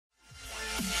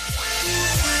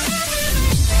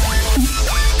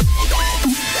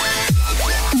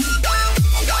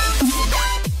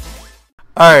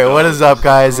Alright, what is up,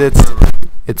 guys?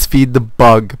 It's Feed the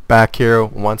Bug back here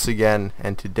once again,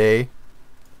 and today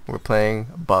we're playing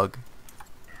Bug.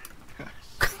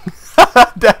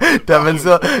 Devin's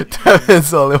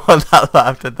the only one that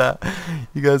laughed at that.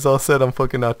 You guys all said I'm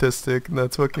fucking autistic, and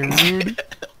that's fucking rude.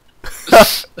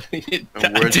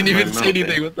 I didn't even say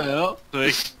anything. What the hell? So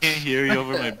I can't hear you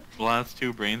over my last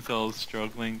two brain cells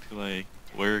struggling to like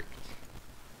work.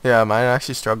 Yeah, mine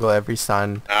actually struggle every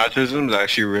sign. Autism's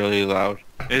actually really loud.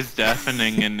 It's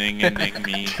deafening and me.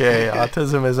 Okay,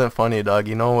 autism isn't funny, dog.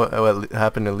 You know what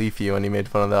happened to Leafy when he made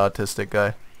fun of the autistic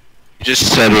guy? You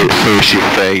just said it first, you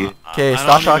faggot. Okay,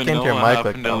 stop talking to your mic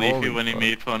like that. that. Leafy when he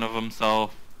made fun of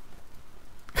himself.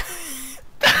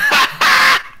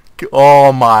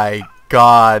 Oh my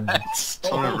god. That's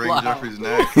so I'm gonna break loud. Jeffrey's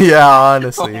neck. Yeah,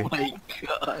 honestly. Oh my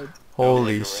god.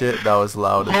 Holy shit, that was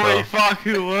loud as Holy hell. fuck,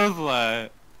 who was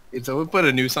that? Did someone put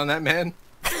a noose on that man?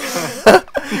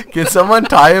 Can someone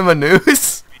tie him a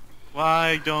noose?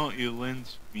 Why don't you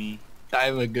lynch me?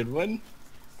 I'm a good one.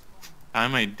 Tie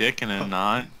my dick in a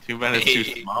knot. Too bad it's too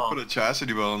small. Put a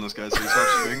chastity belt on this guy so he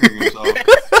stops fingering himself.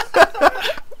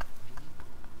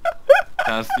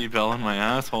 Chastity belt in my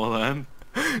asshole then.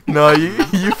 No,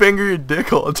 you finger your dick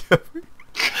hole, Jeffrey.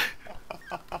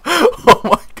 Oh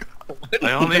my god.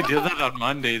 I only do that on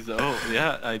Mondays. Oh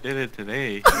yeah, I did it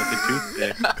today with a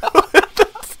toothpick.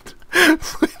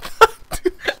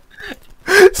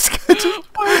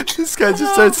 This guy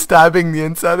just starts stabbing the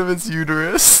inside of his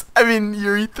uterus. I mean,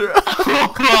 urethra.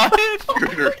 Oh god!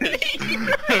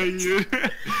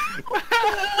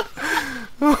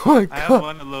 Oh my I have god.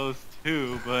 one of those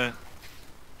too, but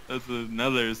that's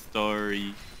another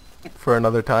story For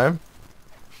another time?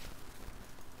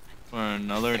 for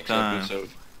another time.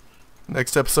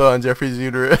 Next episode on Jeffrey's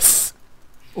uterus.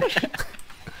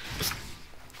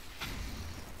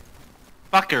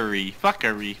 Fuckery.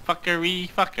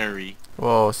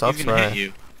 Whoa, stop He's gonna hit swearing.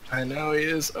 you. I know he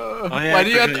is. yeah, why do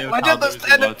you have to, I why do you have to forgot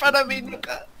stand in about front of this. me,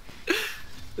 Nika?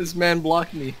 This man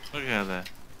blocked me. Look at that.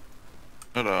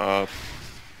 Shut up.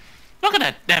 Look at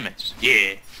that damage.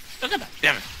 Yeah. Look at that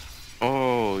damage.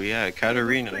 Oh yeah,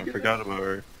 Katarina. I forgot about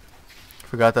her.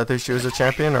 Forgot that she was a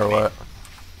champion or what?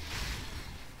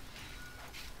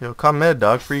 Yo, come mid,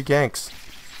 dog. Free ganks.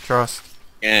 Trust.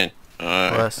 And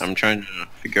Bless. I'm trying to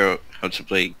figure out how to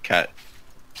play cat.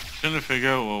 Trying to figure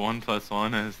out what 1 +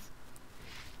 1 is.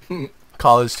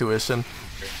 College tuition.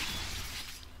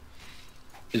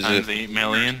 Is Times it 8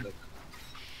 million.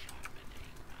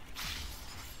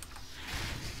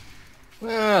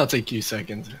 Well, I'll take 2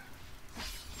 seconds.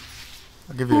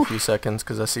 I'll give you a few seconds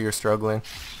because I see you're struggling.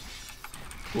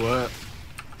 What?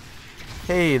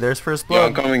 Hey, there's first Yeah,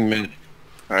 I'm blood. coming mid.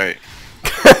 Alright.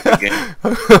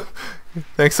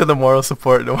 Thanks for the moral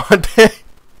support, Devontae.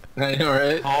 I know,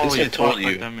 right? Holy I told fuck,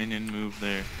 you. that minion move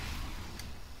there.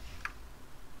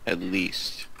 At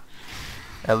least.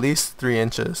 At least 3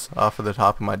 inches off of the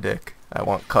top of my dick. I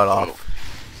want cut off.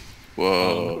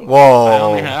 Whoa. Whoa. I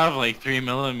only have like 3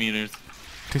 millimeters.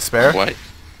 To spare? What?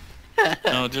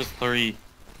 No, just 3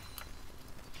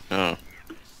 Oh.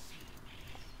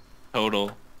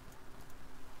 total.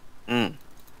 Mm.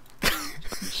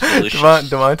 Delicious.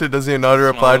 Devontae doesn't even know how to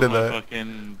reply to Smaller than my that.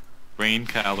 fucking brain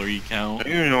calorie I count.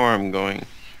 don't even know where I'm going.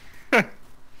 As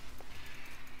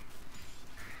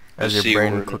Let's your see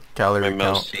brain where calorie my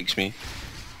mouse count. takes me.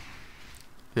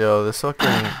 Yo, this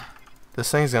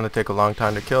thing's gonna take a long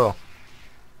time to kill.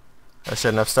 I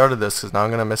shouldn't have started this because now I'm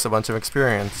gonna miss a bunch of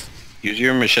experience. Use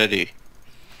your machete.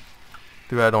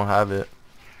 Dude, I don't have it.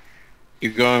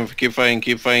 Keep going, keep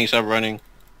fighting, stop running.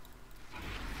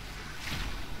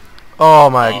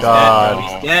 Oh my He's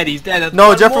god. He's dead. That's No,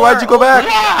 one Jeffrey, more. why'd you go back?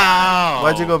 Wow!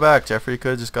 Why'd you go back? Jeffrey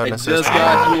could have just got an I assist. just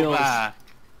got healed.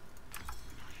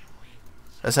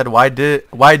 I said, why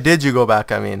did you go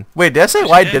back? I mean, wait, did I say I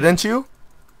why did. didn't you?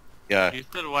 Yeah. You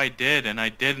said I did, and I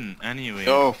didn't anyway.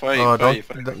 Oh, fight. Oh,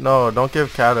 don't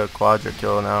give Kat a quadra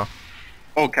kill now.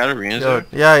 Oh, Katarina's Yo,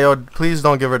 there. yeah, yo, please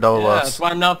don't give her double Yeah, that's buffs. why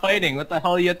I'm not fighting. What the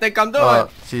hell do you think I'm doing? Oh,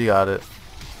 she got it.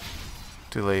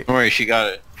 Too late. Don't worry, she got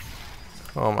it.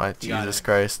 Oh my got Jesus it.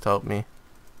 Christ, help me.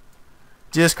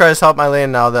 Jesus Christ, help my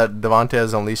lane now that Devontae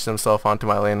has unleashed himself onto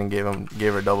my lane and gave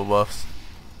her double buffs.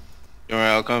 Don't worry,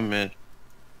 I'll come mid.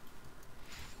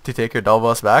 To take her double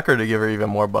buffs back or to give her even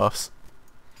more buffs?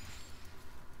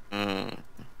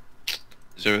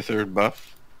 Is there a third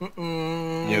buff?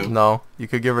 New. No, you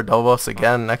could give her double buffs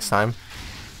again next time.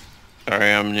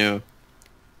 Sorry, I'm new.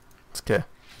 It's okay.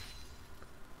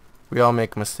 We all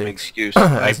make mistakes. Excuse.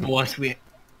 As- boss, we're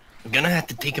gonna have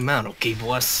to take him out, okay,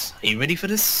 boss? Are you ready for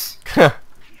this? Are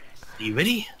you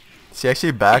ready? She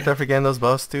actually backed after getting those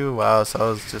buffs too? Wow, so I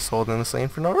was just holding this lane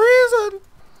for no reason.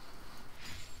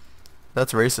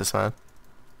 That's racist, man.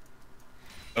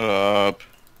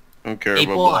 I don't care Hey,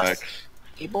 about boss. blacks.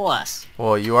 Hey, boss.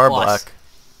 Well, you are Boss. black.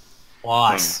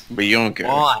 Boss. But you don't care.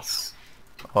 Boss.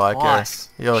 Oh, I Boss. care.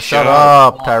 Yo, Shut shut up,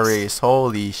 up, boss. Tyrese.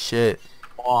 Holy shit.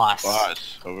 Boss.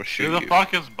 Boss, I will shoot Who the you.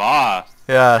 fuck is boss?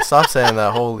 Yeah, stop saying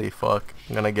that. Holy fuck.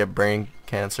 I'm gonna get brain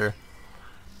cancer.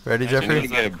 Ready, I Jeffrey?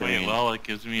 think Get a that quite brain. well. It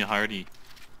gives me a hearty.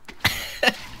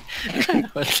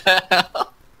 What the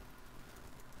hell?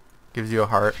 Gives you a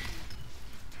heart.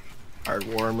 Heart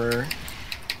warmer.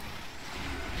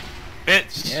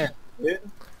 Bitch. Yeah.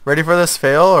 Ready for this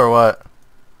fail or what?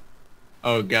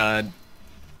 Oh god.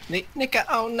 Nika,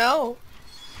 oh no.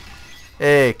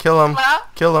 Hey, kill him.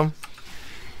 Kill him.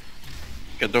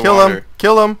 Get the Kill water. him.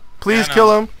 Kill him. Please Yeah, I kill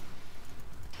know. him.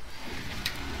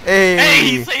 Hey. Hey,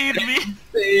 he saved me.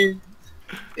 Hey,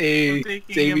 I'm hey, taking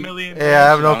a saving. million. Hey, I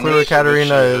have no I'm clue gonna who Katarina switch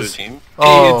to the other is. team. Hey,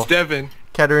 Oh, it's Devin.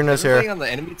 Katarina's Devin playing here. on the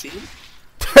enemy team?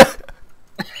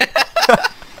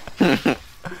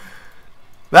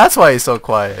 That's why he's so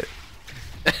quiet.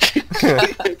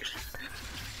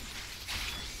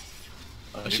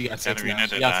 Oh, she got 6 Katarina now. She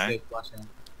did got die. 6. Watch out.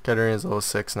 Katarina's level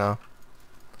 6 now.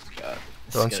 God,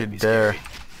 this is Don't gonna you be dare. scary.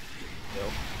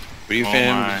 What are you Oh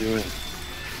fans my. doing?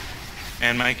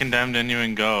 And my condemned didn't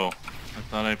even go. I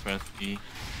thought I pressed E.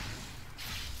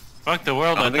 Fuck the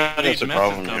world. I I don't think thought that's he'd a miss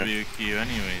problem his WQ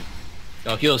anyways.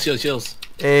 Oh, heals, heals, heals.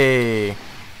 Hey.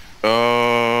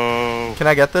 Oh. Can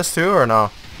I get this too or no?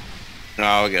 No,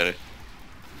 I'll get it.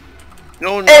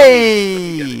 No, no.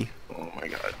 Hey. Oh my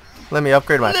god. Let me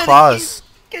upgrade my claws.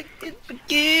 Get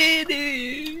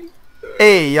it.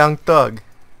 Hey, young thug.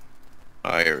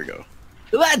 Oh, here we go.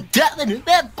 Is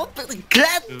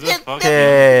this fucking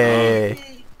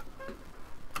Hey.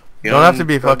 You don't have to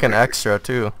be Young fucking Thugger. extra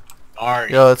too. Alright.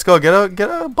 Yo, let's go. Get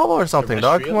a bubble or something,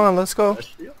 dog. Come on, let's go.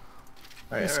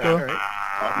 Let's go.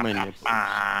 Oh, my nipple.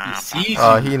 He sees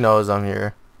Oh, you. he knows I'm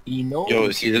here. He knows. Yo,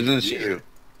 he doesn't see you.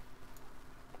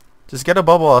 Just get a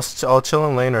bubble. I'll chill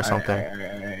in lane or something.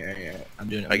 Alright. I'm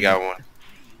doing it. I got one.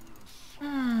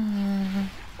 Wow,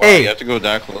 Hey. you have to go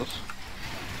that close.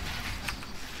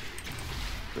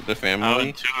 With the I family?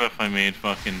 would too if I made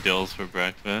fucking dills for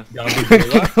breakfast.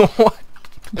 What?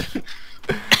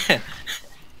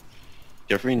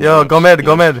 Jeffrey Yo, knows. go mid.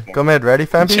 Go mid. Ready,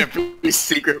 Fampi? Jeffrey's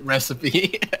secret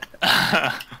recipe.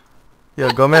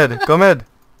 Yo, go mid.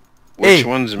 Which Hey,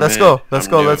 one's let's mid? go.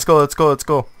 I'm new. Let's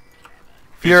go.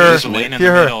 Fear There's her. a lane in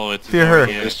Fear the her. middle, it's Fear her.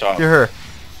 over here. This top. Fear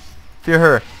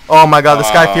her. Oh my god, this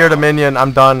guy feared a minion.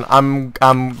 I'm done. I'm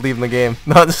leaving the game.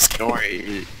 No, just Don't kidding.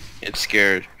 worry, it's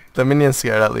scared. The minion's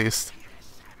scared at least.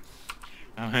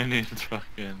 I need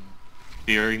fucking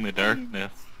fearing the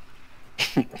darkness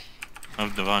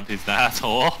of Devontae's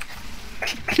asshole.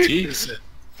 Jeez.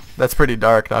 That's pretty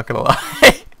dark, not gonna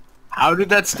lie. How did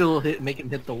that still make him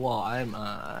hit the wall? I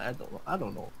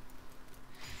don't know.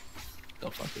 The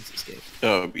fuck is this game?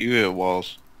 Oh, you hit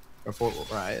walls. Or Fort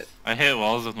Riot. I hit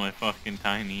walls with my fucking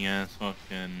tiny ass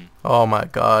fucking. Oh my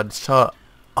god, shut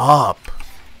up.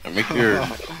 I make your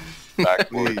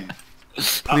backboard.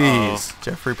 Please,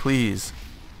 Jeffrey, please.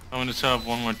 I want to show up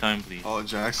one more time, please. Oh,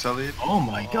 Jax Elliot? Oh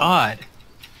my god.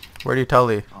 Where do you tell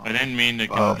Lee? I didn't mean to.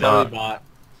 Oh, Belly God. bot.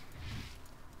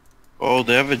 Oh,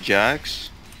 they have a Jax?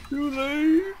 Too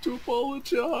late to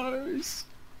apologize.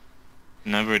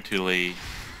 Never too late.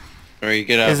 Or you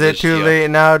get out Is of it this, too yeah. late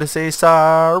now to say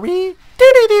sorry?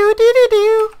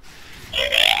 Do-do-do.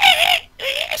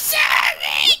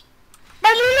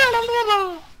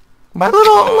 My little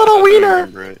Oh, I wiener.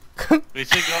 remember it. We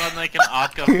should go on like an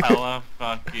acapella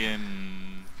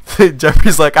fucking.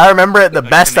 Jeffrey's like, I remember it the A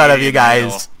best out of you Canadian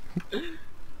guys.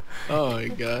 Oh my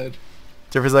god.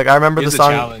 Jeffrey's like, I remember Here's the a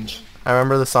song. challenge. I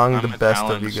remember the song I'm the best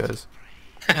of you challenged. guys.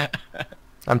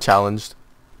 I'm challenged.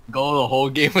 Go the whole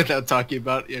game without talking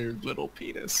about your little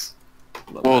penis.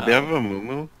 Love Whoa, that. they have a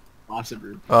moo Awesome,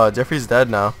 rude. Jeffrey's dead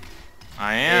now.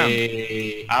 I am.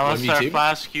 Hey. Alistar Love you too.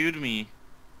 flash queued me.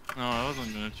 No, I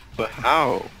wasn't good. But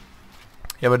how?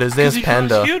 Yeah, but his 'Cause name's he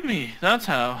Panda. flash queued me. That's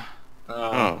how.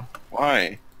 Oh,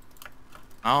 why?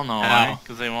 I don't know How? why.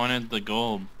 Because they wanted the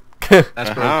gold. That's But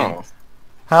broken. how?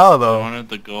 How They though? wanted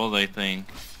the gold, I think.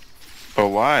 But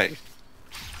why?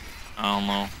 I don't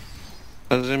know.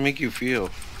 How does it make you feel?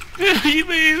 He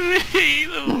made me hate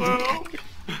the world.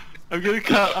 I'm gonna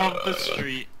cut off the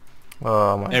street.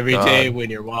 Oh my Every god. day when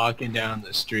you're walking down the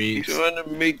You streets want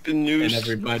to make the and news?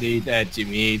 everybody that you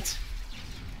meet.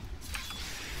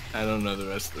 I don't know the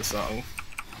rest of the song.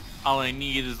 All I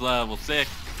need is level 6.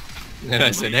 And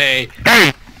I said, hey,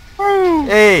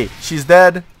 Hey, she's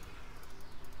dead.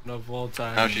 no full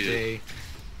time How she day.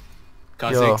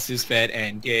 Yo. Kha'Zix is fat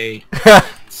and gay.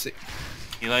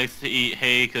 He likes to eat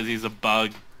hay because he's a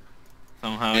bug.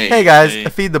 Somehow. Hey. he Hey eats guys, hay.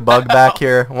 Feed the Bug back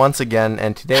here once again,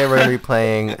 and today we're gonna be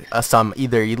playing some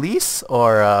either Elise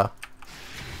or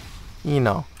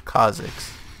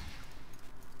Kha'Zix.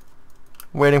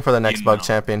 Waiting for the next bug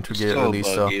champion to get Still a released.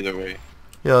 bug So either way.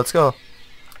 yeah, let's go.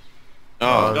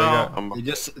 Oh, they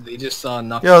got- They just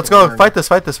knocked. Yo, let's the go. corner. Fight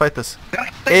this.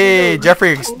 Hey,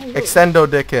 Jeffrey, extendo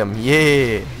dick him.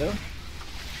 Yeah.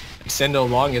 Extendo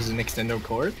long is an extendo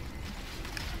cord.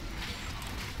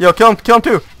 Yo, kill him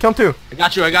too. I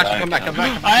got you. Come back.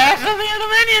 I accidentally had a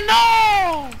minion.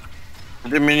 No.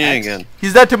 the minion again.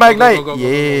 He's dead to my Go, go, ignite. go, go, go, go.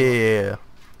 Yeah.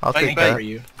 I'll take Thank that.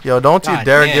 you. Yo, don't you God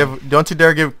dare damn.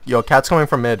 give. Yo, cat's coming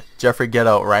from mid. Jeffrey, get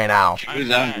out right now. Who's I'm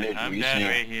that dead. mid I'm recently? dead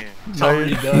right here. It's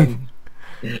already done.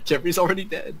 Jeffrey's already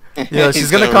dead. Yo,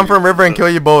 she's gonna come from river and kill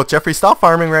you both. Jeffrey, stop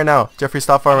farming right now. Jeffrey,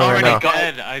 stop farming right Already now.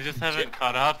 dead. I just haven't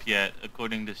caught up yet,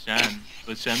 according to Shen.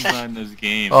 But Shen's not in this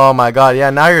game. Oh my god, yeah,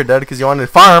 now you're dead because you wanted to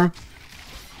farm.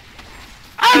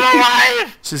 I'm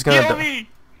alive. She's gonna Kill die. me.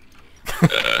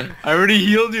 I already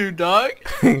healed you, dog.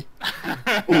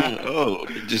 Oh,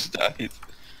 it just died.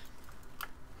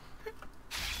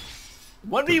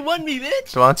 1v1 me,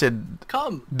 bitch. Devonche.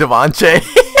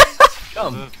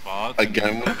 Come. This boss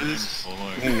Again with this?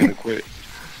 I'm gonna quit.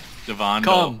 Devon.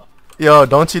 Come. Yo,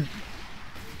 don't you...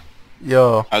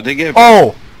 Yo. How'd they get?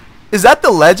 Oh! Is that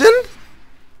the legend?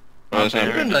 Oh, that's not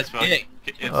You're bad. in the dick.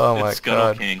 Oh my it's Scuttle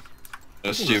God. King.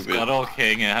 That's stupid. Scuttle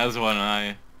King. It has one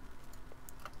eye.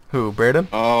 Who, Braden?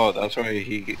 Oh, that's why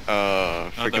he, the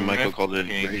freaking Michael Rift called it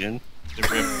King. Braden. The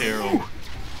Rift Hero.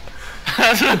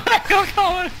 That's what Michael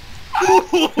called it.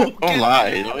 Don't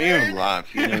lie. Don't even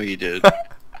laugh. You know you did.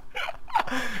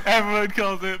 Everyone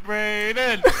calls it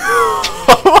Braden.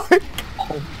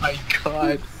 Oh my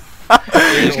god.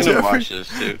 He's gonna Jeffrey, watch this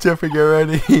too. Jeffrey, get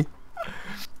ready.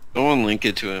 Someone link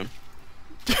it to him.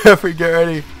 Jeffrey, get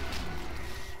ready.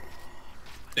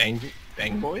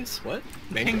 Bang boys? What?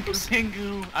 Bang Pingu, boys?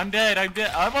 Pingu. I'm dead.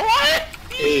 I'm alive.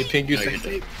 Hey, Pingu No,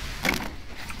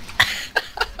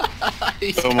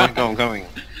 you said Oh my god, I'm coming.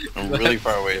 I'm really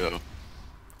far away though.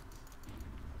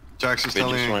 Jax is But just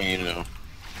telling want me. you to know.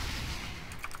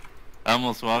 I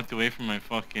almost walked away from my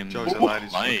fucking Jokes at night,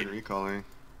 he's light. fucking recalling.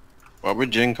 Why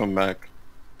would Jin come back?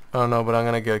 I don't know, but I'm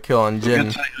gonna get a kill on Look Jin.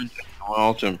 at Titan. I'll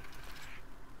ult him.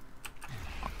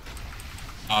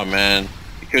 Oh man,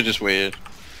 he could've just waited.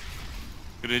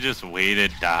 Could have just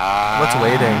waited. Die. What's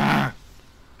waiting?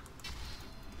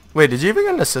 Wait, did you even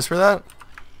get an assist for that?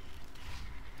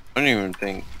 I don't even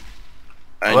think.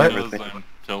 I What? never think. I'm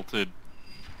tilted.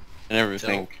 I never So-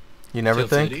 think. You never Tilt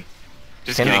think? City?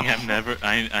 Just Can- kidding. I'm never.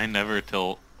 I never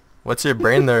tilt. What's your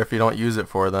brain there if you don't use it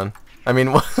for then? I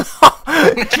mean, what?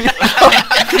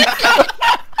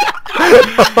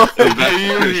 Did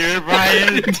you hear,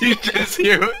 Brian? Did you just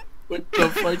hear what the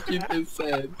fuck you just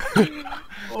said?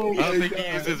 Oh I my don't think he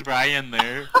god. uses Brian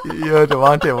there. Yo,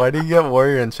 Devontae, why do you get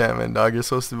warrior enchantment, dog? You're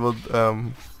supposed to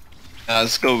build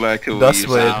Let's go back to what you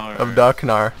Dustblade Sour. of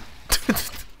Darknar.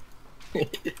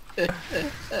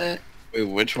 Wait,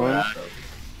 which one?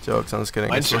 Jokes, I'm just kidding.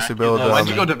 You're Why'd supposed to you- build why'd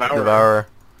you go Devourer? Devourer.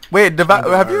 Wait,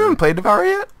 have you even played Devourer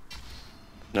yet?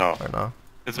 No. Or no?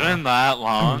 It's been that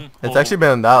long. It's actually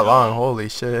been that long. Holy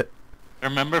shit.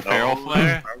 Remember Feral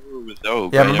Flare? Power was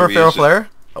dope. Yeah, I remember never Feral used it. Flare?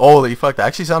 Holy fuck, that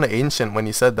actually sounded ancient when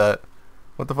you said that.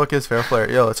 What the fuck is Feral Flare?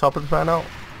 Yo, let's hop in the pan out.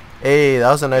 Hey, that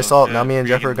was a nice ult. Now me and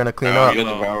Jeff are gonna clean Oh, up. you're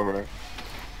the Devourer.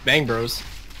 Bang bros.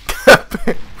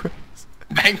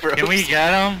 Bang bros. Can we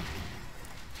get him?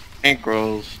 Ink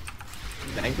rolls.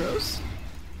 Bang bros?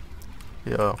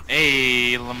 Yo.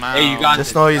 Hey, Lamau. Hey, you got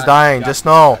Just it. know he's Got it, dying. got Just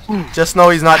know. Just know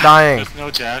he's not dying. Just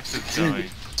know Jax is going.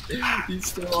 He's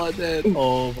still on dead.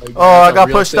 Oh my god. Oh, I that's a got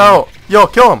real pushed thing. out. Yo,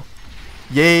 kill him.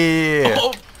 Yeah.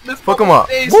 Oh, this Fuck him bubble up.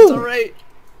 face, Woo. It's alright.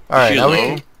 Alright, She now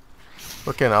low? we...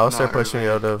 Okay, now I'll start Not pushing you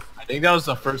out of... I think that was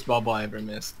the first bubble I ever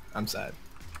missed. I'm sad.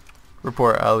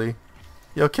 Report alley.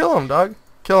 Yo, kill him, dog.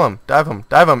 Kill him. Dive him.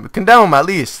 Dive him. Condemn him at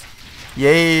least.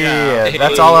 Yeah, Yeah.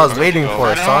 that's all I was waiting for,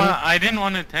 I, son. I didn't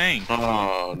want to tank.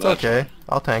 Oh, It's that's okay.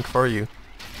 I'll tank for you.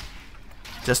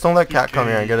 Just don't let Cat come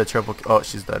here and get a triple... Oh,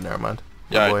 she's dead. Never mind.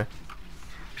 Good Yeah. boy.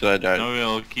 because I died. No,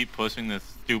 we'll keep pushing this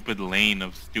stupid lane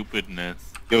of stupidness.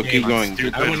 Yo, keep Hey, going.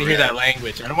 stupid. I don't want to hear that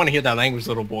language. I don't want to hear that language,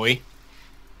 little boy.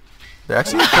 They're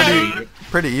actually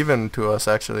pretty even to us,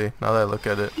 actually, now that I look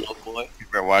at it. Little boy. You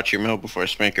better watch your milk before I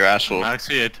spank your asshole. I'm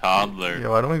actually a toddler.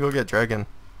 Yo, why don't we go get Dragon?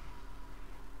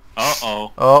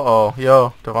 Uh-oh. Uh-oh.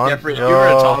 Yo, Devon. Jeffrey, if Yo. you were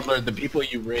a toddler, the people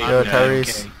you raised. Yo, I'm dead.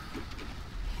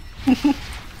 Tyrese.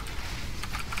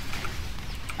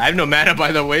 I have no mana,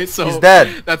 by the way, so He's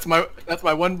dead. That's my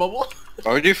one bubble.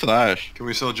 Why would you flash? Can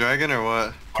we still dragon or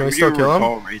what? Can we Why still would kill you him?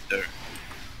 recall right there?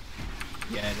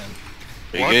 Yeah,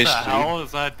 then. Are What you the guys hell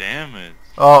is that damage?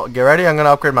 Oh, get ready. I'm gonna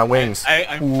upgrade my wings.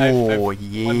 One Ooh, bubble.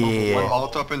 yeah.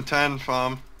 Alt up in 10,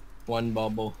 fam. One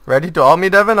bubble. Ready to ult me,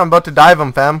 Devin? I'm about to dive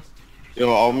him, fam. Yo,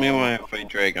 all me when I fight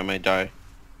Drake, I might die.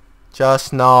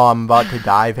 Just know I'm about to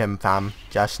dive him, fam.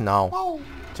 Just know.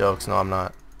 Jokes, no, I'm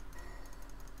not.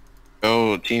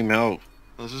 Yo, team help.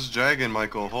 This is Dragon,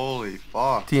 Michael. Holy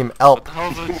fuck. Team What Elp. the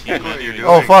hell's a team What are you anyway? doing?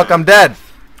 Oh fuck, I'm dead.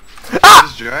 Is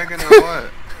this Dragon or what?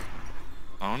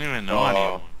 I don't even know Oh.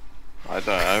 anyone. I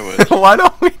thought I was.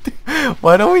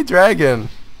 Why don't we dragon?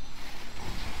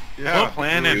 Yeah. What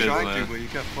planet we is tried to, this? but you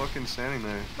kept fucking standing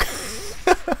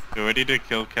there. You ready to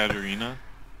kill Katarina?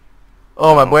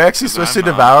 Oh, my boy actually Cause switched to I'm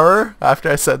not. Devourer after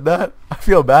I said that. I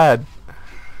feel bad.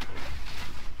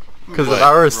 Because What?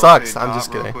 Devourer Rotate sucks. I'm top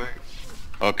just real kidding. quick.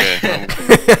 Okay.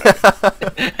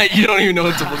 You don't even know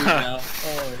what to believe now.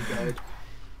 Oh my god.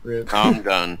 Rip. I'm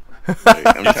done. Like,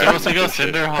 I'm It's tired supposed to of go this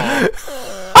shit.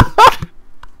 Cinderhall.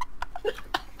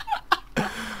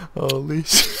 Holy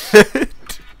shit.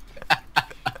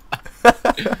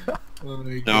 Oh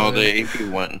my No, god. the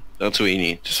AP one. That's what you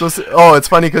need. Oh, it's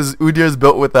funny because Udyr's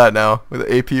built with that now. With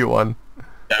the AP one.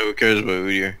 Yeah, who cares about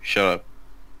Udyr? Shut up.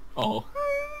 Oh.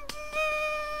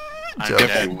 I'm Joke.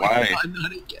 dead. Why? I'm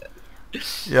not again.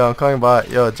 Yo, I'm calling bot.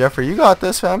 Yo, Jeffrey, you got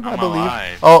this, fam. I I'm believe.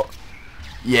 alive. Oh.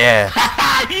 Yeah.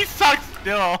 He sucks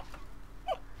still.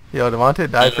 Yo, Devontae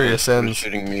died for your He's sins.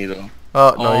 shooting me though.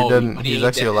 Oh, no, he Oh, didn't. but he He's ain't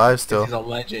actually dead. alive still. He's a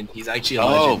legend. He's actually a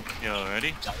Oh, legend. Yo,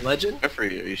 ready? A legend?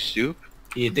 Jeffrey, are you stupid?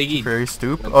 Yeah, Diggy. Very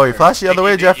stoop. Oh, you flashed the other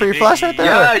way, Jeffrey. You flashed right there.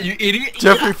 Yeah, you idiot.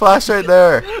 Jeffrey flashed right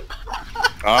there.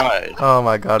 God. Oh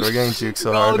my god, we're getting juked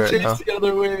so hard No, right chase now. the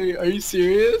other way. Are you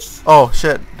serious? Oh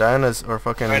shit, Diana's or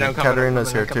fucking Alright, I'm coming,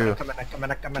 Katarina's here I'm coming, too. I'm coming, I'm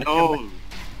coming, I'm coming, No,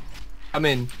 I'm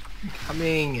in.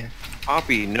 Coming.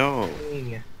 Poppy, no.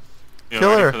 Coming. Yo, Kill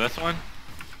ready her. for this one?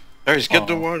 Guys, get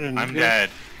the Oh, water. in I'm here. dead.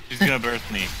 She's gonna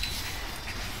burst me.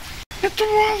 Get the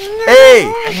water. in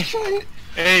Hey!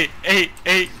 Hey, hey,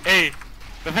 hey, hey!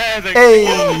 The fans are Hey!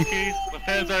 picking up this case. The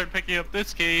fans aren't picking up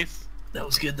this case. That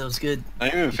was good, that was good.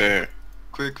 Not even fair.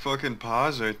 Quick fucking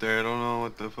pause right there. I don't know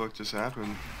what the fuck just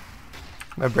happened.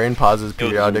 My brain pauses Yo,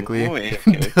 periodically. oh,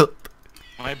 AFK.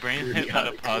 My brain hit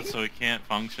menopause, so it can't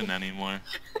function anymore.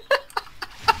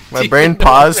 My brain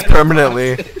paused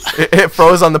permanently. It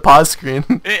froze on the pause screen.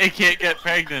 It can't get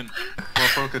pregnant.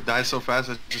 Motherfucker died so fast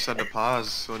I just had to pause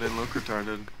so it didn't look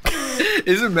retarded.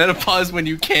 Isn't menopause when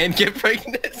you can get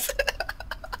pregnant?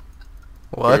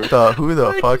 What the? Who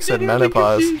the fuck said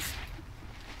menopause?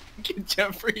 Get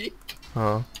Jeffrey.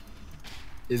 Oh.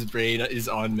 His brain is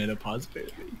on menopause,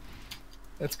 apparently.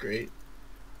 That's great.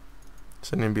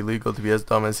 Shouldn't even be legal to be as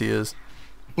dumb as he is.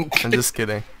 I'm just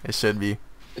kidding. It should be.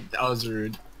 That was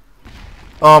rude.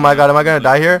 Oh my god, am I gonna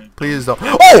die here? Please don't.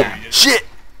 Oh! Shit!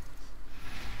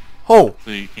 Oh!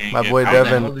 So you can't My get boy pregnant. How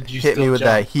the hell Devin did you hit me still with jump?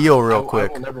 that heel real I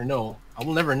quick. will never know. I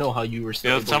will never know how you were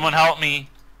still Yo, able someone to... help me.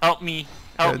 Help me.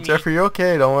 Help me. Jeffrey, you're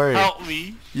okay, don't worry. Help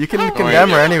me. You can Help condemn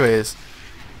me. her anyways.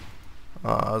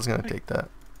 Oh, I was gonna take that.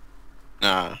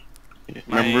 Nah.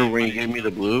 Remember when you my- gave me the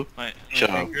blue? My Shut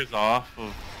up. finger's off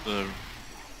of the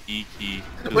E key.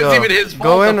 It Yo, wasn't even his fault.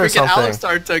 go in the or freaking something.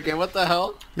 Alistar took it. What the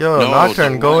hell? Yo, No,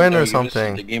 Nocturne, the go one in that or we missed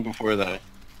something. The game before that.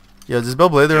 Yo, just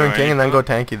build Blither and Yo, King and then go ready,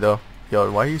 tanky though. Yo,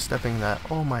 why are you stepping that?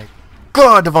 Oh my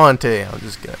god, Devontae! I'm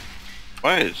just kidding.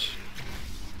 What?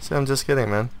 See, I'm just kidding,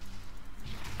 man.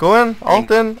 Go in, alt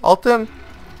in, alt in.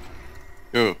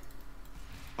 Yo.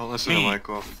 Don't listen Me. to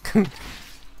Michael.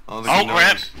 All the Oh, good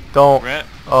rep. noise. Don't. Rip.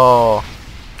 Oh.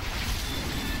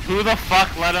 Who the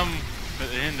fuck let him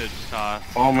in the toss?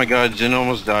 Oh my god, Jin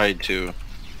almost died too.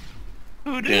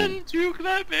 Who Jin. didn't juke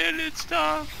that bandage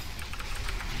toss?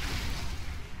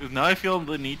 Cause now I feel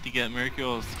the need to get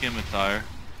Mercurial Scimitar.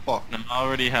 Fuck. And I'm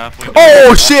already halfway.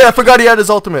 Oh shit! I forgot he had his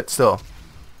ultimate still.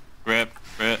 Rip,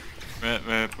 rip, rip,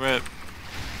 rip, rip.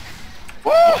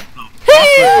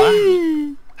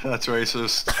 Hey! That's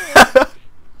racist.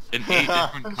 In 8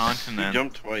 different You continents.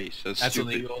 jumped twice. That's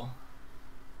stupid. illegal.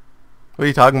 What are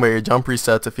you talking about? Your jump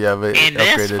resets if you have it And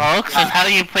this, upgraded. folks, is how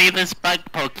you play this bug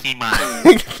Pokemon.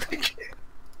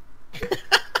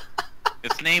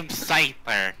 It's named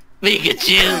Scyther.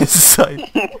 Pikachu! It's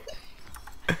like-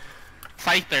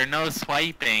 Scyther, no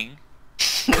swiping.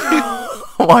 oh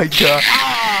my god.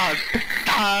 Ah,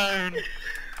 darn!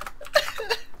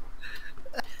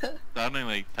 Sounding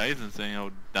like Tyson saying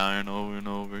 "oh darn" over and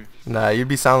over. Nah, you'd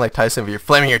be sounding like Tyson if you're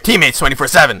flaming your teammates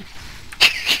 24/7.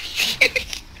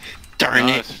 Darn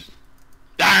No, it. it's-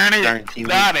 Darn it! Darn teammate.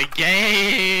 Not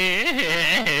again!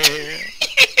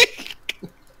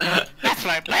 That's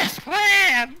my best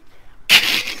friend!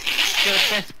 Your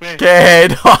best friend. Okay,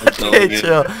 That's all okay, good.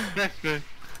 chill. Best friend.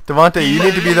 Devontae, you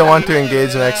need to be the one to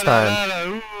engage next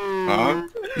time. Huh?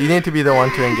 You need to be the one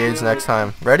to engage next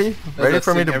time. Ready? Ready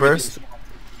for me to burst?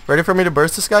 Ready for me to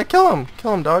burst this guy? Kill him.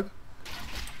 Kill him, dog.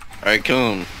 Alright,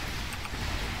 kill him.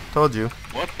 Told you.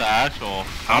 What the actual?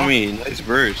 I mean, nice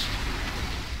burst.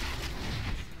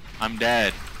 I'm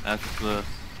dead. That's the.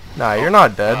 Nah, you're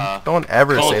not dead. Don't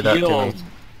ever Called say that to me. heals.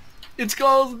 It's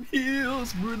called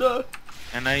heals, brother.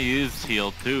 And I used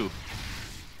heal too.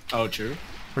 Oh, true.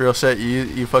 Real shit,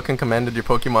 you fucking commanded your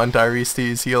Pokemon Tyrese to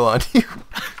use heal on you.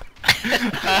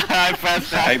 I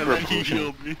pressed that and then he potion.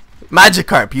 healed me.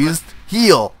 Magikarp used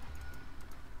heal.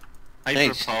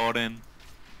 Thanks. Hyper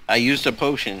I used a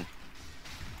potion.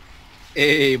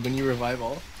 Hey, when you revive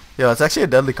all. Yo, it's actually a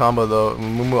deadly combo though.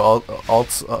 Mumu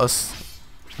ults us.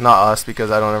 Not us,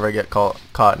 because I don't ever get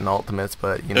caught in ultimates,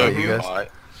 but you know you guys. Hot.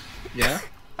 Yeah?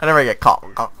 I never get caught.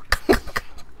 I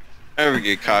never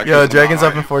get caught. Yo, dragon's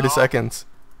up in 40 seconds.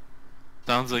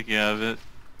 Sounds like you have it.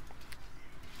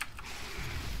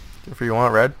 If you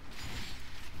want red.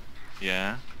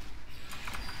 Yeah.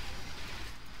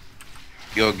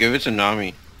 Yo, give it to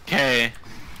Nami. Okay.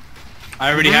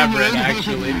 I already have red,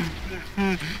 actually.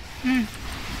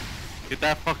 Get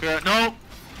that fucker out. No!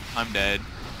 I'm dead.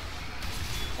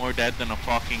 More dead than a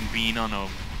fucking bean on a...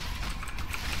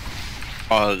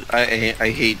 Oh, I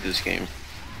hate this game.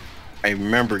 I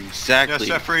remember exactly. Yes,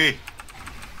 Jeffrey.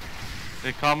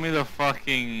 They call me the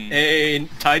fucking... Hey,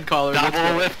 Tide Collar. let's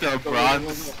Double go. lift of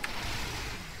bronze.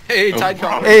 Hey, Tide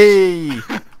Collar. Hey!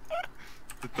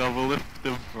 The double lift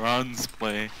of bronze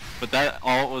play. But that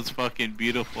ult was fucking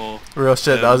beautiful. Real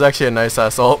shit, that was actually a nice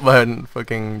ass ult by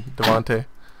fucking Devontae.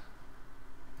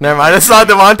 Never mind, it's not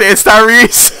Devontae, it's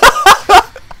Tyrese!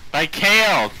 By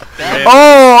Kale! That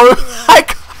Oh! My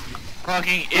God.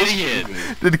 fucking idiot!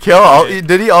 Did Kale ult you?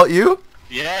 Did he ult you?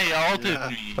 Yeah, he ulted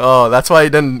me. Oh, that's why he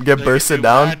didn't get Like, bursted if you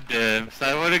down? had dips,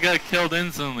 I would've got killed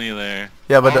instantly there.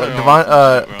 Yeah, but All their ults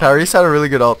were broken. Tyrese had a really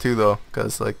good ult too though,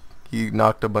 cause like, he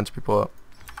knocked a bunch of people up.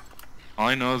 All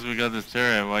I know is we got this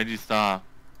turret. Why'd you stop?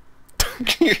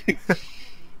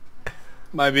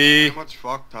 Might be. Too much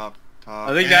fuck top.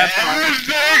 I think that's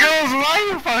There goes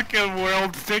my fucking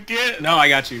world ticket! No, I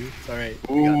got you. It's alright.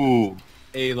 Ooh.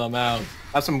 Hey, Lamau.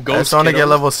 Have some I ghost just want to get kiddos.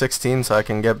 level 16 so I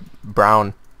can get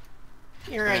brown.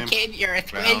 You're a Same. kid, you're a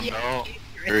Brown twin, belt.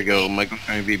 Here we go. Michael's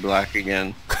trying to be black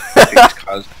again. Thanks,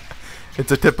 Kha'Zix.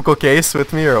 It's a typical case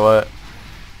with me or what?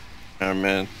 Oh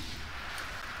man.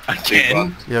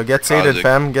 Again. Yo, get sated, Kha'Zix.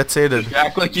 fam. Get sated.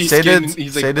 Act like he's Sated's,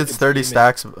 he's like Sated's 30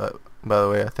 stacks, by the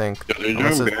way, I think. Yo, they're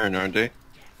Unless doing it- Baron, aren't they?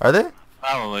 Are they?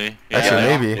 Probably. Actually,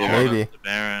 Yeah, maybe, yeah. maybe. The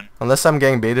Baron. Unless I'm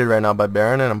getting baited right now by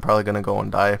Baron and I'm probably gonna go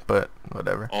and die, but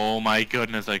whatever. Oh my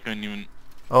goodness, I couldn't even...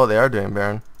 Oh, they are doing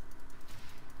Baron.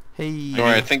 Hey. No,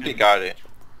 I think they got it.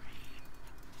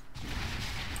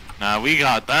 Nah, we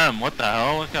got them. What the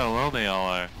hell? Look how low they all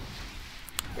are.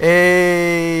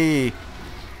 Hey.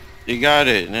 You got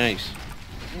it. Nice.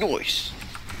 Nice.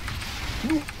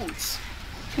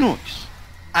 Nice.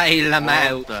 Hey, What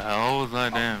Lamau. the hell was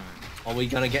that damage? Are we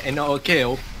gonna get another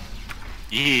kill?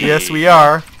 Yeah. Yes, we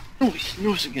are. Nice.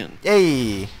 Nice again.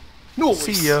 Hey. No.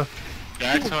 See ya.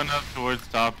 Jack's went up towards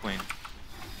top lane.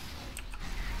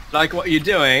 Like what you're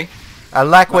doing. I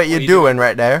like what what you're you doing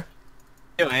right there.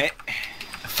 Do it.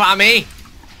 Fammy.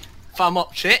 Fam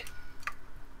up shit.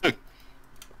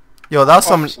 Yo, that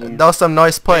was Awesome. some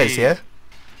nice plays, Hey. yeah?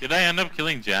 Did I end up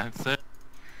killing Jackson?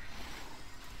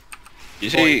 You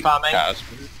see, Farming.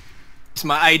 Casper? It's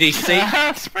my ADC.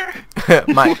 Casper?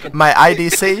 my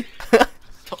IDC.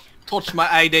 Touch my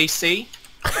ADC.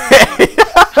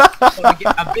 Gonna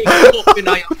get a big whoop in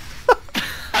I.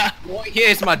 Right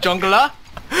here's my jungler.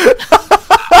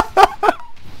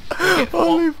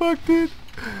 Holy fuck, dude.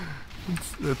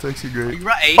 That's actually Are great. you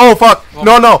ready? Oh fuck!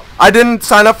 No, I didn't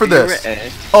sign up for this.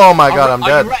 Ready? Oh my god, I'm Are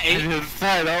dead. you I ready? didn't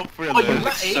sign up for Are you this.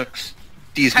 ready? Sucks.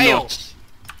 These Tail. nuts.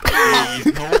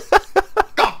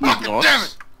 God fucking damn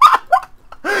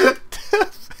it!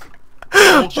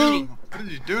 Oh, shit. What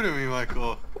did you do to me,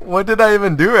 Michael? What did I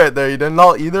even do right there? You didn't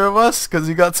ult either of us because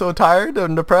you got so tired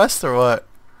and depressed, or what?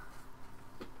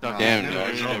 Damn, no, no,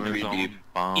 it's it's not not very really deep.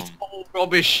 It's all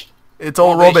rubbish. It's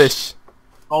all Rubbish.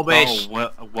 rubbish. Rubbish.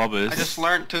 Oh, Wubbis. I just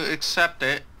learned to accept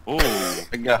it. Oh.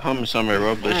 I got hummus on my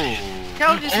rubbish. Oh.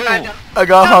 Tell this man to I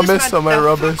got tell this hummus man on my to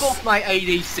rubbish. Fuck off my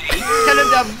ADC.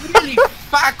 Tell him to really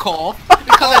fuck off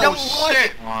because I don't want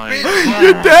it. My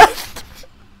You're God. dead.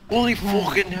 Holy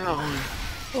fucking hell.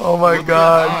 Oh my What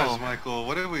god. was, Michael,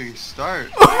 what did we start?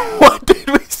 What did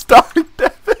we start,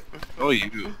 Devin? Oh,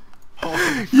 you.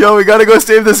 Yo, we gotta go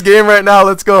save this game right now.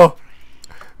 Let's go.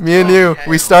 Me and you.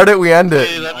 We start it, we end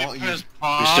Hey, it. let Oh, me you press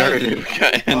We started it, we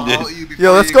got ended.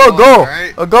 Yo, let's go, go!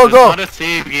 Go, There's go! not a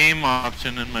save game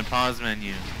option in my pause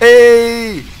menu.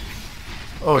 Hey!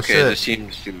 Oh Okay, shit. this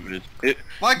seems stupid.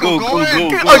 Michael, go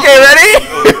in. Okay, ready?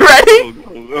 Ready?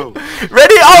 Go.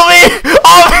 Ready? All me!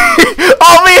 All me!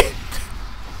 All me!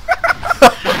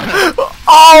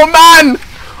 Oh man!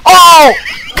 Oh!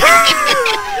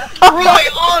 Right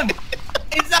on!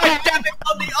 Is that Devin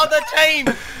on the other team?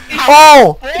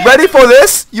 Oh! Ready for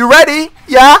this? You ready?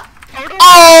 Yeah?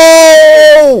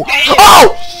 Oh!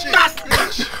 Oh!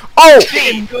 Oh!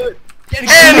 Getting good. Getting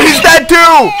And good. he's dead too!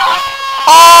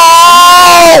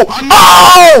 Oh!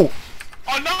 Oh!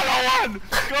 Another one!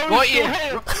 Go Right here.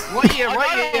 him! Right here,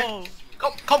 right here.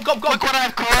 Come. Look what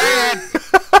I've created!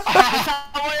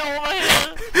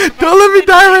 Don't let me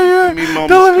die right Me here! mom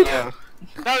Don't let me style.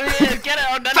 No, get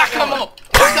it on the Back him up.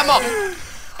 Back him up.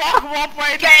 Fuck him up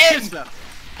right Get him.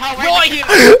 Right here. I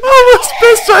almost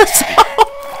pissed myself!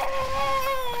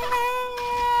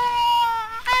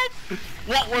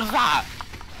 What was that?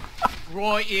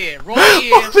 Right here. Right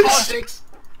here. Kha'Zix.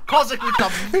 Kha'Zix with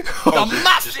the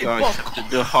massive cock.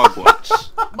 The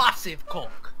Hogwarts. Massive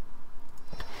cock.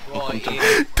 Right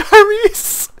here.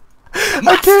 Tyrese! I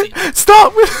Massive. can't!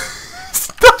 Stop!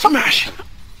 Stop! Smash it.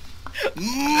 This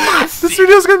Massive.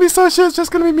 video's gonna be so shit, it's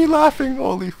just gonna be me laughing.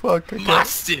 Holy fuck. I can't.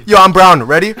 Massive. Yo, I'm brown.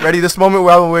 Ready? Ready? This moment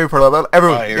where I've been waiting for.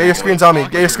 Everyone, Fire. get your screens on me.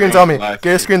 Get your screens on me. Get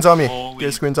your screens on me. Get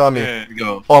your screens on me. Here Here we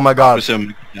go. Oh my god. Here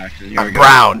we I'm go.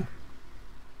 brown.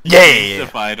 Yeah!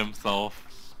 Justified himself.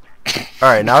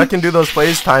 Alright, now I can do those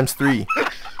plays times 3.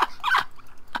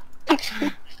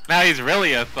 Now he's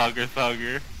really a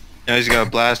thugger. Now he's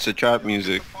got blasted trap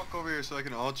music. Fuck over here so I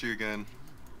can ult you again.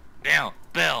 Bill.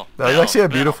 That was actually a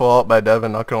beautiful ult by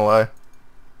Devin, not gonna lie.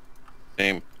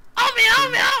 Same.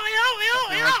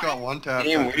 I just got one tap.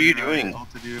 Damn, what are you doing?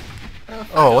 Ulted you.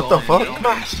 Oh, what the fuck?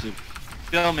 Massive.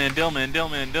 Dillman.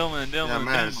 Yeah,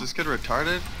 man, is this kid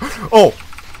retarded? Oh!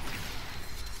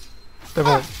 Devin,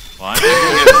 Well, I'm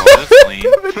not this lane.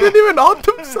 Devin didn't even ult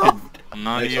himself. I'm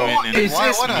not It's even all- in Is Why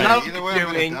this would I? love Either way, I'm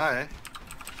gonna doing? die.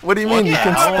 What do you mean? You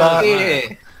can Out stop. of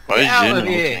here. Why is Get out Jin of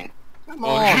here. ulting? Come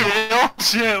on. Oh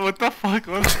shit, what the fuck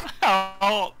was that?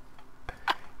 You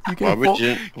Why can would full.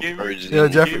 Jin? Give or me- Jin- Yo,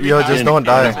 Jeffrey, Give me yo, that. just don't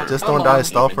die. Give me Just that. don't die.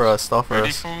 Stall for us. Stall for Ready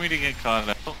us. for me to get caught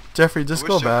out. Jeffrey, I just wish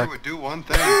go Jeffrey back. would do one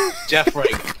thing. Jeffrey.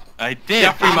 I did.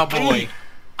 Jeffrey, my boy.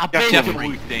 I bet Jeffrey.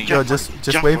 you thing. Yo, just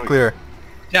Jeffrey. wave clear.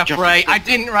 Jeffrey, I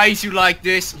didn't raise you like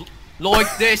this.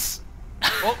 Like this.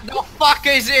 What the fuck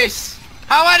is this?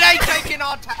 How are they taking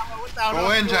our tower without Go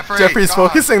us? in, Jeffrey. Jeffrey's God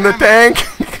focusing the damn it.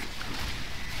 tank.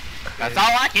 That's all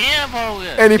I can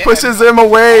focus. And he Yeah. pushes him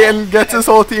away and gets his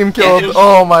whole team killed.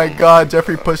 Oh my god,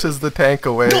 Jeffrey pushes the tank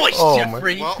away. Nice, Oh my.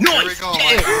 Jeffrey. Well, here we Nice. go,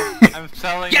 Get him. Michael. I'm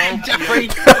selling Get him, opium. Jeffrey.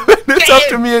 It's Get up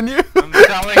to him. me and you. I'm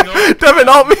selling opium. Devin,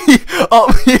 help me!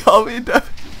 Help me, Devin.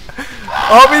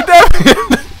 Help me,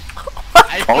 Devin.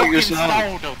 I Call fucking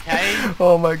yourself. sold, okay?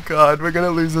 Oh my god, we're gonna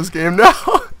lose this game now.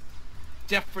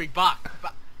 Jeffrey, back.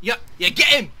 Yeah, get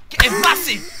him. Get him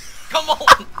massive. Come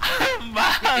on.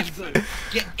 Get him good.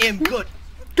 Get him good.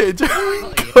 Okay, Jeffrey.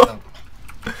 Go.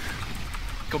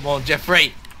 Come on,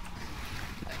 Jeffrey.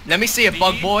 Let me see a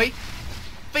bug boy.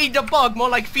 Feed the bug, more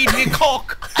like feed me a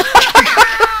cock.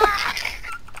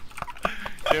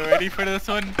 You ready for this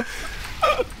one?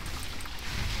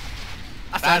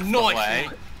 That's That's a the nice way.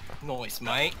 one. Nice,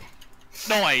 mate.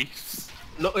 Nice.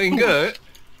 Looking good.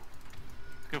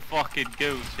 Good fucking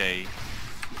go, Jay.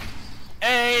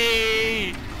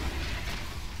 Hey!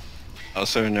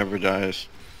 Also never dies.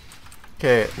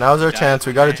 Okay, now's our chance.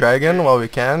 We got a dragon while we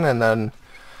can, and then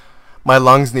my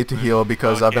lungs need to heal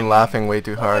because I've been laughing way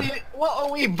too hard. What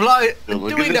are we blood Yo,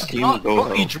 look at doing? this The team bloody go,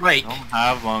 though. Drake. Don't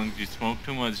have lungs, you smoke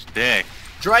too much dick.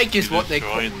 Drake is You what they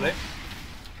call destroyed it.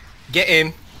 Get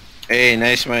him. Hey,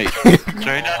 nice mate.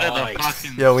 Straight out of the Nice.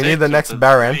 fucking Yo, we need the six next of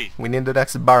Baron. three. We need the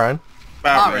next Baron.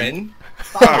 Baron. Baron.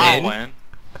 Baron.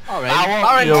 Baron.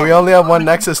 Baron. Yo, we only have one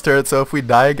Nexus turret, so if we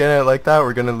die again like that,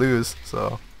 we're gonna lose.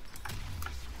 So.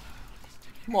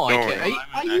 Mike, Don't worry.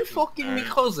 are you fucking me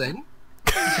cousin?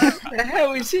 The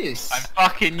hell is this? I'm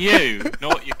fucking you,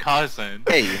 not your cousin.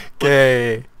 Hey,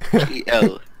 Okay.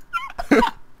 EL.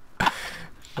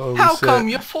 Holy How shit. come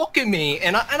you're fucking me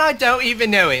and I don't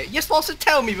even know it? You're supposed to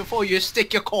tell me before you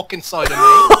stick your cock inside of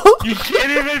me. You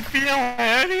can't even feel it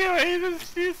anyway,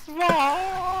 it's too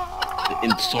small.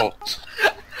 Insult.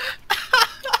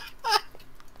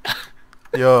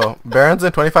 Yo, Baron's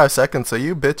in 25 seconds, so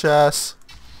you bitch ass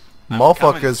I'm coming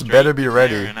motherfuckers straight better be there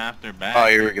ready. and after back. Oh,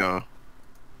 here we go.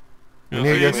 We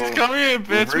need to Just come here,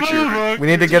 bitch, motherfucker. We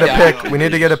need to get a pick. We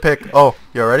need to get a pick. Oh,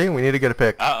 you ready? We need to get a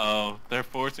pick. Uh-oh, they're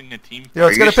forcing a team. Yo,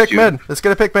 let's Are get a you pick stupid? mid. Let's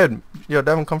get a pick mid. Yo,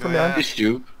 Devin, come from Yeah. behind. You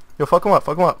stoop. Yo, fuck him up.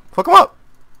 Fuck him up. Fuck him up.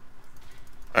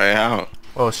 Alright, how?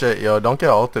 Oh shit, yo, don't get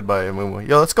ulted by Mumu.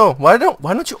 Yo, let's go. Why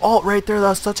don't you ult right there?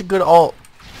 That's such a good ult.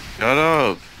 Shut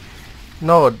up.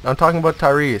 No, I'm talking about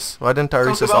Tyrese. Why didn't Tyrese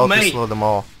Talk just about ult to me. slow them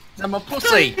all? I'm a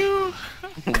pussy.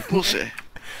 Pussy.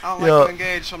 I don't Yo. like to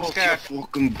engage, I'm scared.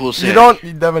 Fucking pussy. You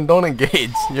don't, Devin, don't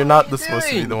engage. You're not supposed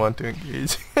to be doing? the one to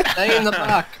engage. Stay in the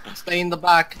back. Stay in the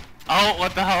back. Oh,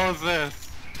 what the hell is this?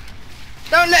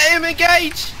 Don't let him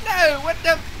engage. No, what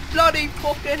the bloody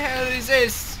fucking hell is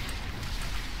this?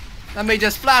 Let me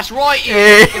just flash right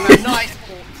in. Give him a nice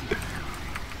ult.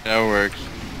 That works.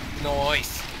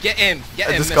 Nice. Get him. Get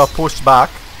I him. just miss. got pushed back.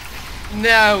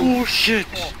 No. Oh shit.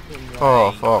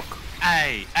 Oh, fuck.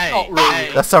 Hey, hey, Not really.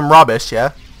 hey, That's some rubbish,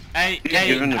 yeah? hey, He's hey,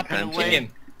 giving a up and pen. Get away. him.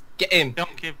 Get him.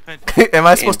 Don't give pen. Am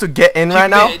I supposed to get in right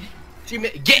now?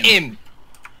 Get him.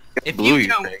 If Blue, you you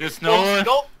don't, fake. Just know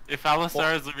go. if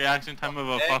Alistar is the reaction time of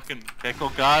a Okay. fucking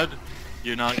pickle god,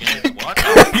 you're not gonna. What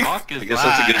the fuck is I guess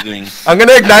that? that's a good thing. I'm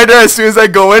gonna ignite her as soon as I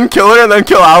go in, kill her, and then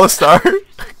kill Alistar.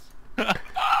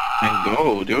 And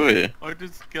go, do it. Or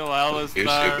just kill You're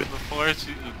Alistar stupid. before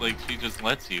she just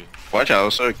lets you. Watch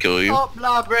Alistar kill you. Stop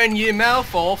blabbering your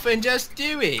mouth off and just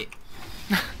do it.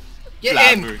 Get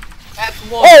him. Blabber. That's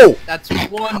one. Oh! That's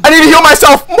one. I need to heal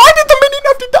myself! Why did the minion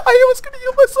have to die? I was gonna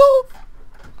heal myself!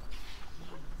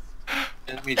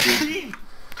 Me too.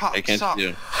 Cock, I can't suck.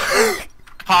 do.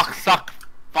 Cock suck.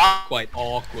 Fuck. Quite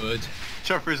awkward.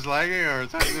 Jeffrey's lagging or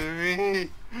attacking me.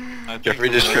 I think Jeffrey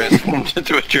the just Lord- transformed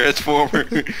into a transformer.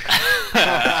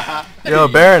 Yo,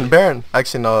 Baron.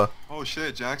 Actually, no. Oh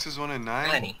shit, Jax is 1 in 9.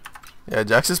 Annie. Yeah,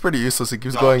 Jax is pretty useless. He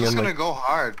keeps No, going I'm just in gonna like... go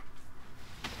hard.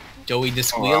 Joey the Oh, I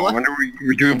squealer. wonder what you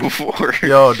were doing before.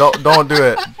 Yo, don't do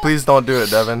it. Please don't do it,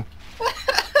 Devin.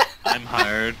 I'm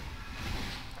hired.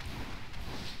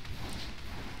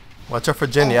 Watch out for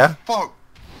Jin, Oh, yeah? Fuck.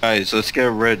 Guys, let's get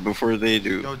red before they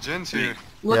do. Yo, Jin's here.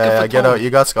 Looking Yeah, for get Tom. out. You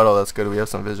got Scuttle. That's good. We have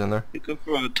some vision there. You go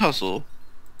for a tussle.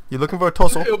 You looking for a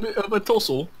tussle? A bit of a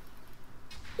tussle.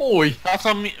 Oi.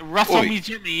 Russell Oi. me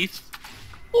jimmies.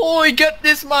 Oi, get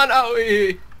this man out of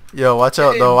here. Yo, watch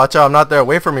out though. Watch out. I'm not there.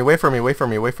 Wait for me. Wait for me. Wait for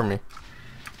me. Wait for me.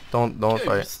 Don't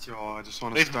fight. Yo, I just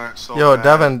want to Wait. start so Yo,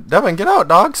 bad. Devin, get out,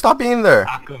 dog. Stop being there.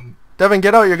 Back him. Devin,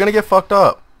 get out. You're gonna get fucked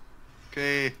up.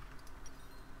 Okay.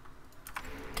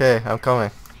 Okay, I'm coming.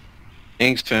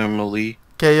 Thanks, family.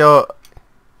 Okay, yo,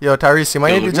 Tyrese, you might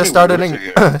Yo, need to look just at start what's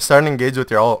here. start an engage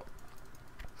with your ult.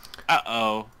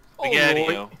 Uh-oh. Oh,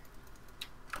 Spaghetti-o. Lord.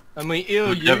 I mean, ew,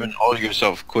 you. Devin, hold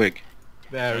yourself quick.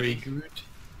 Very good.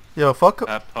 Yo, fuck.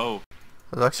 That poke.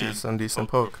 That's actually And some decent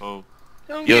poke. poke.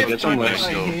 Don't Yo, give get some me life my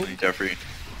steal, hint. Jeffrey.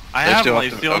 I Let's have do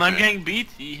life it. steal and I'm Okay. getting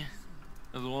BT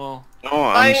as well. No,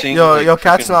 I'm saying Yo, like, yo,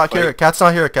 Cat's freaking not fight. here. Cat's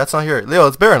not here. Cat's not here. Leo,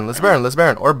 let's Baron. Let's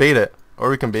Baron. Or bait it. Or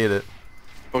we can bait it.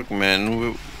 Fuck,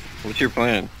 man. What's your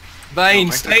plan? Vane,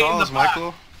 Make the stay in the calls, back.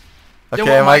 Michael. Don't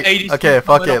Okay, want my Mike. 80s Okay, to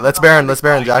fuck come it. up. Let's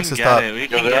Baron. Jax We is can top. get it. We Yo,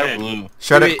 can they're get at it. blue.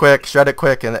 Shred Do it it. quick. Shred it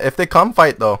quick. And if they come,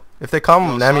 fight though. If they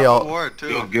come, Yo, Nami swap ult. the ward, too.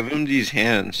 Yo, give him these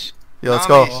hands. Yo, let's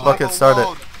go. Nami, Fuck swap it. the Start it.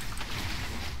 ward.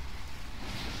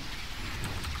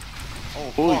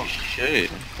 Oh, Holy fuck. shit.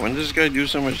 When does this guy do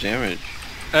so much damage?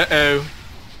 Uh-oh.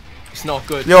 It's not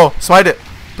good. Yo, smite it.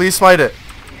 Please smite it.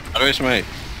 How do I smite?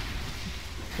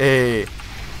 Hey.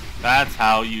 That's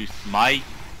how you smite.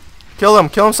 Kill him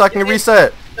so I can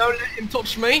reset. Don't let him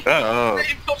touch me. Oh. Let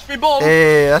him touch me, bomb.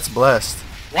 Hey, that's blessed.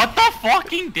 What the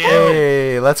fucking damn?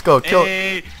 Hey, let's go. Kill.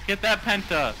 Hey, get that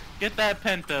penta. Get that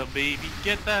penta, baby.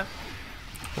 Get that.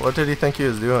 What did he think he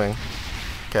was doing?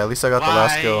 Okay, at least I got the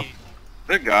last kill. Why?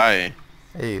 That guy.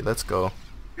 Hey, let's go.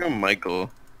 You're Michael.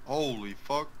 Holy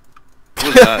fuck. What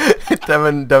was that?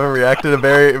 Devin reacted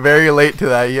very late to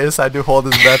that. He just had to hold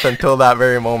his breath until that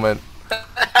very moment.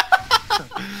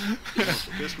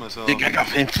 Piss myself. Think I got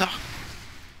Penta?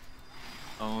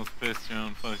 Almost pissed you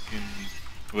on fucking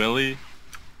Willie.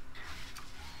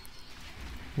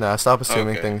 Nah, stop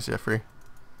assuming Okay. things, Jeffrey.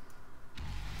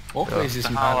 What Yeah. is this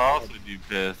How man? else would you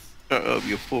piss? Shut up,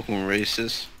 you fucking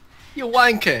racist. You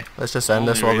wanker. Let's just end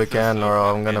this Only while we racist can, or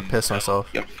I'm gonna fucking piss devil. myself.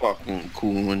 You fucking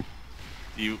cool one.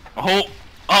 You. Oh.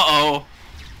 Uh-oh.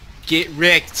 Get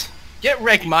wrecked. Get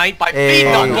wrecked, mate, by Hey.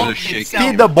 feeding Oh, the no, dog shake. himself.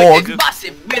 Feed the with bog. His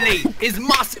massive willy. His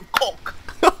massive cock.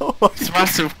 It's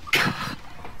massive.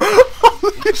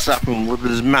 Slap him with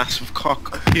his massive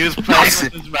cock. He was playing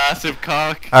with his massive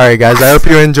cock. Alright guys, I hope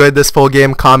you enjoyed this full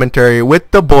game commentary with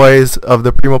the boys of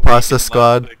the Primo Pasta Left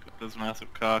squad. click with his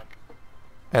massive cock.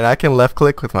 And I can left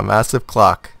click with my massive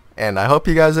clock. And I hope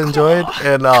you guys enjoyed.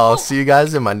 And I'll see you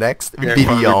guys in my next Yeah, 5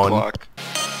 video. o'clock.